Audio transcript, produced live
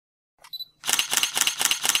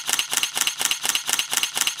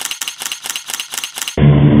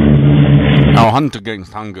Our Hunt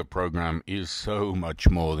Against Hunger program is so much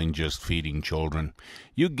more than just feeding children.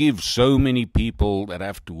 You give so many people that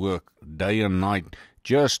have to work day and night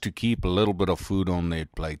just to keep a little bit of food on their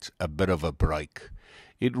plates a bit of a break.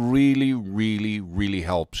 It really, really, really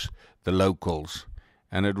helps the locals,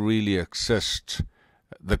 and it really assists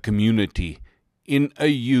the community in a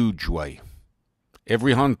huge way.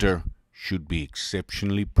 Every hunter should be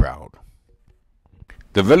exceptionally proud.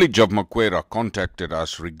 The village of Makwera contacted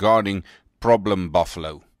us regarding problem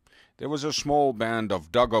buffalo. There was a small band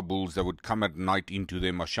of dugger bulls that would come at night into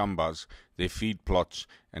their mashambas, their feed plots,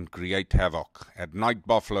 and create havoc. At night,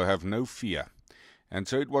 buffalo have no fear, and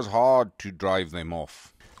so it was hard to drive them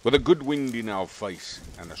off. With a good wind in our face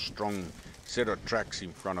and a strong set of tracks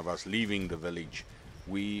in front of us leaving the village,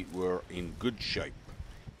 we were in good shape.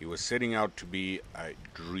 It was setting out to be a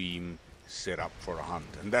dream setup for a hunt,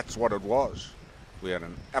 and that's what it was. We had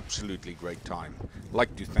an absolutely great time. I'd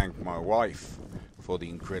like to thank my wife for the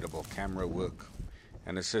incredible camera work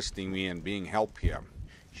and assisting me and being help here.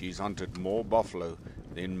 She's hunted more buffalo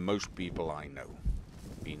than most people I know.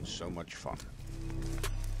 Been so much fun.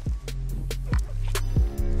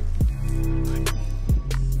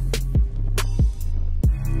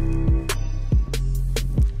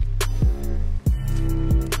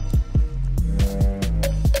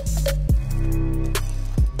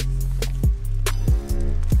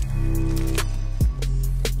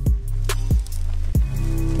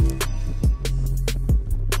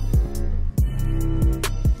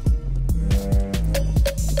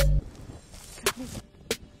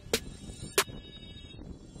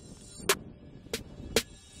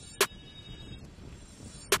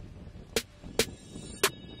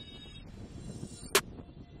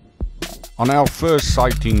 On our first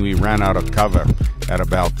sighting, we ran out of cover at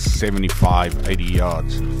about 75-80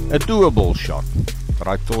 yards. A doable shot, but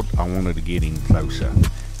I thought I wanted to get in closer,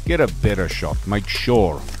 get a better shot, make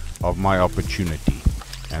sure of my opportunity,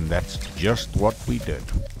 and that's just what we did.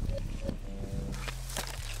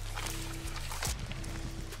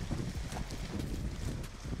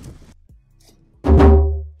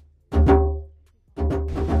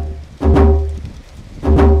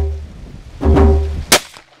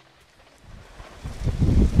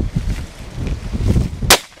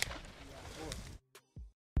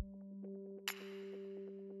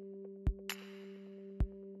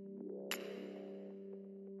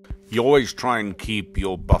 You always try and keep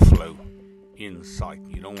your buffalo in sight.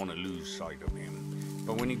 You don't want to lose sight of him.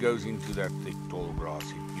 But when he goes into that thick, tall grass,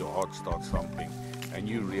 your heart starts thumping, and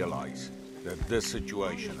you realize that this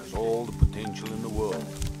situation has all the potential in the world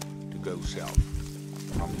to go south.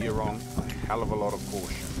 From here on, a hell of a lot of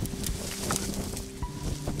caution.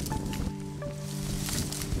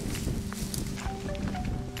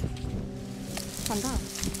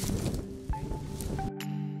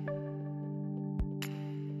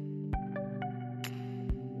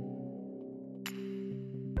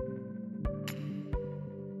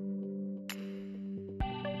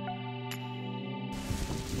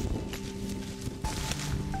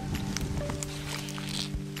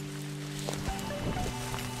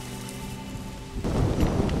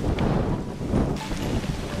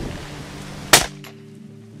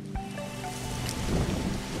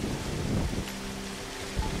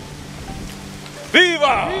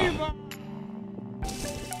 Viva! Viva!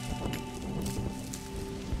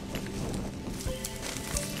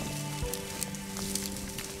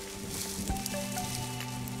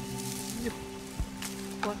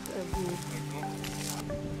 What a view.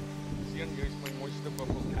 Sian guys, may moist na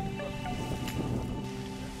bubble.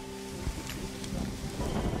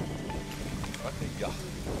 Patay.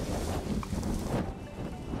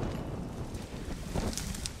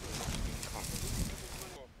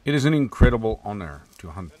 It is an incredible honor to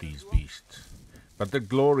hunt these beasts, but the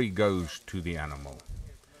glory goes to the animal.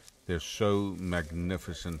 They're so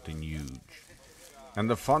magnificent and huge, and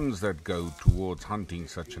the funds that go towards hunting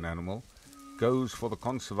such an animal goes for the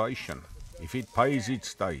conservation. If it pays, it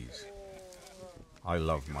stays. I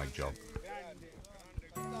love my job.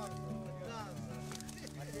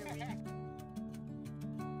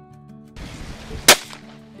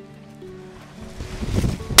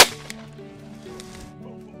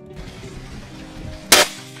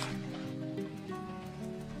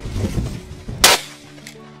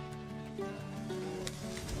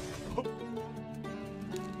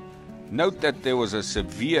 Note that there was a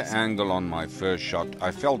severe angle on my first shot.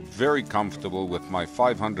 I felt very comfortable with my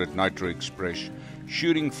 500 Nitro Express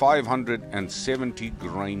shooting 570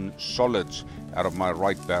 grain solids out of my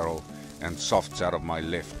right barrel and softs out of my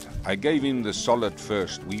left. I gave him the solid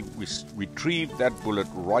first. We retrieved that bullet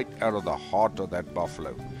right out of the heart of that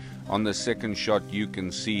buffalo. On the second shot, you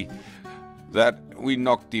can see That we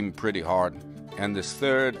knocked him pretty hard, and this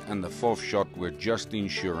third and the fourth shot were just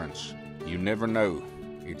insurance. You never know.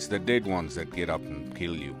 It's the dead ones that get up and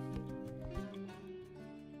kill you.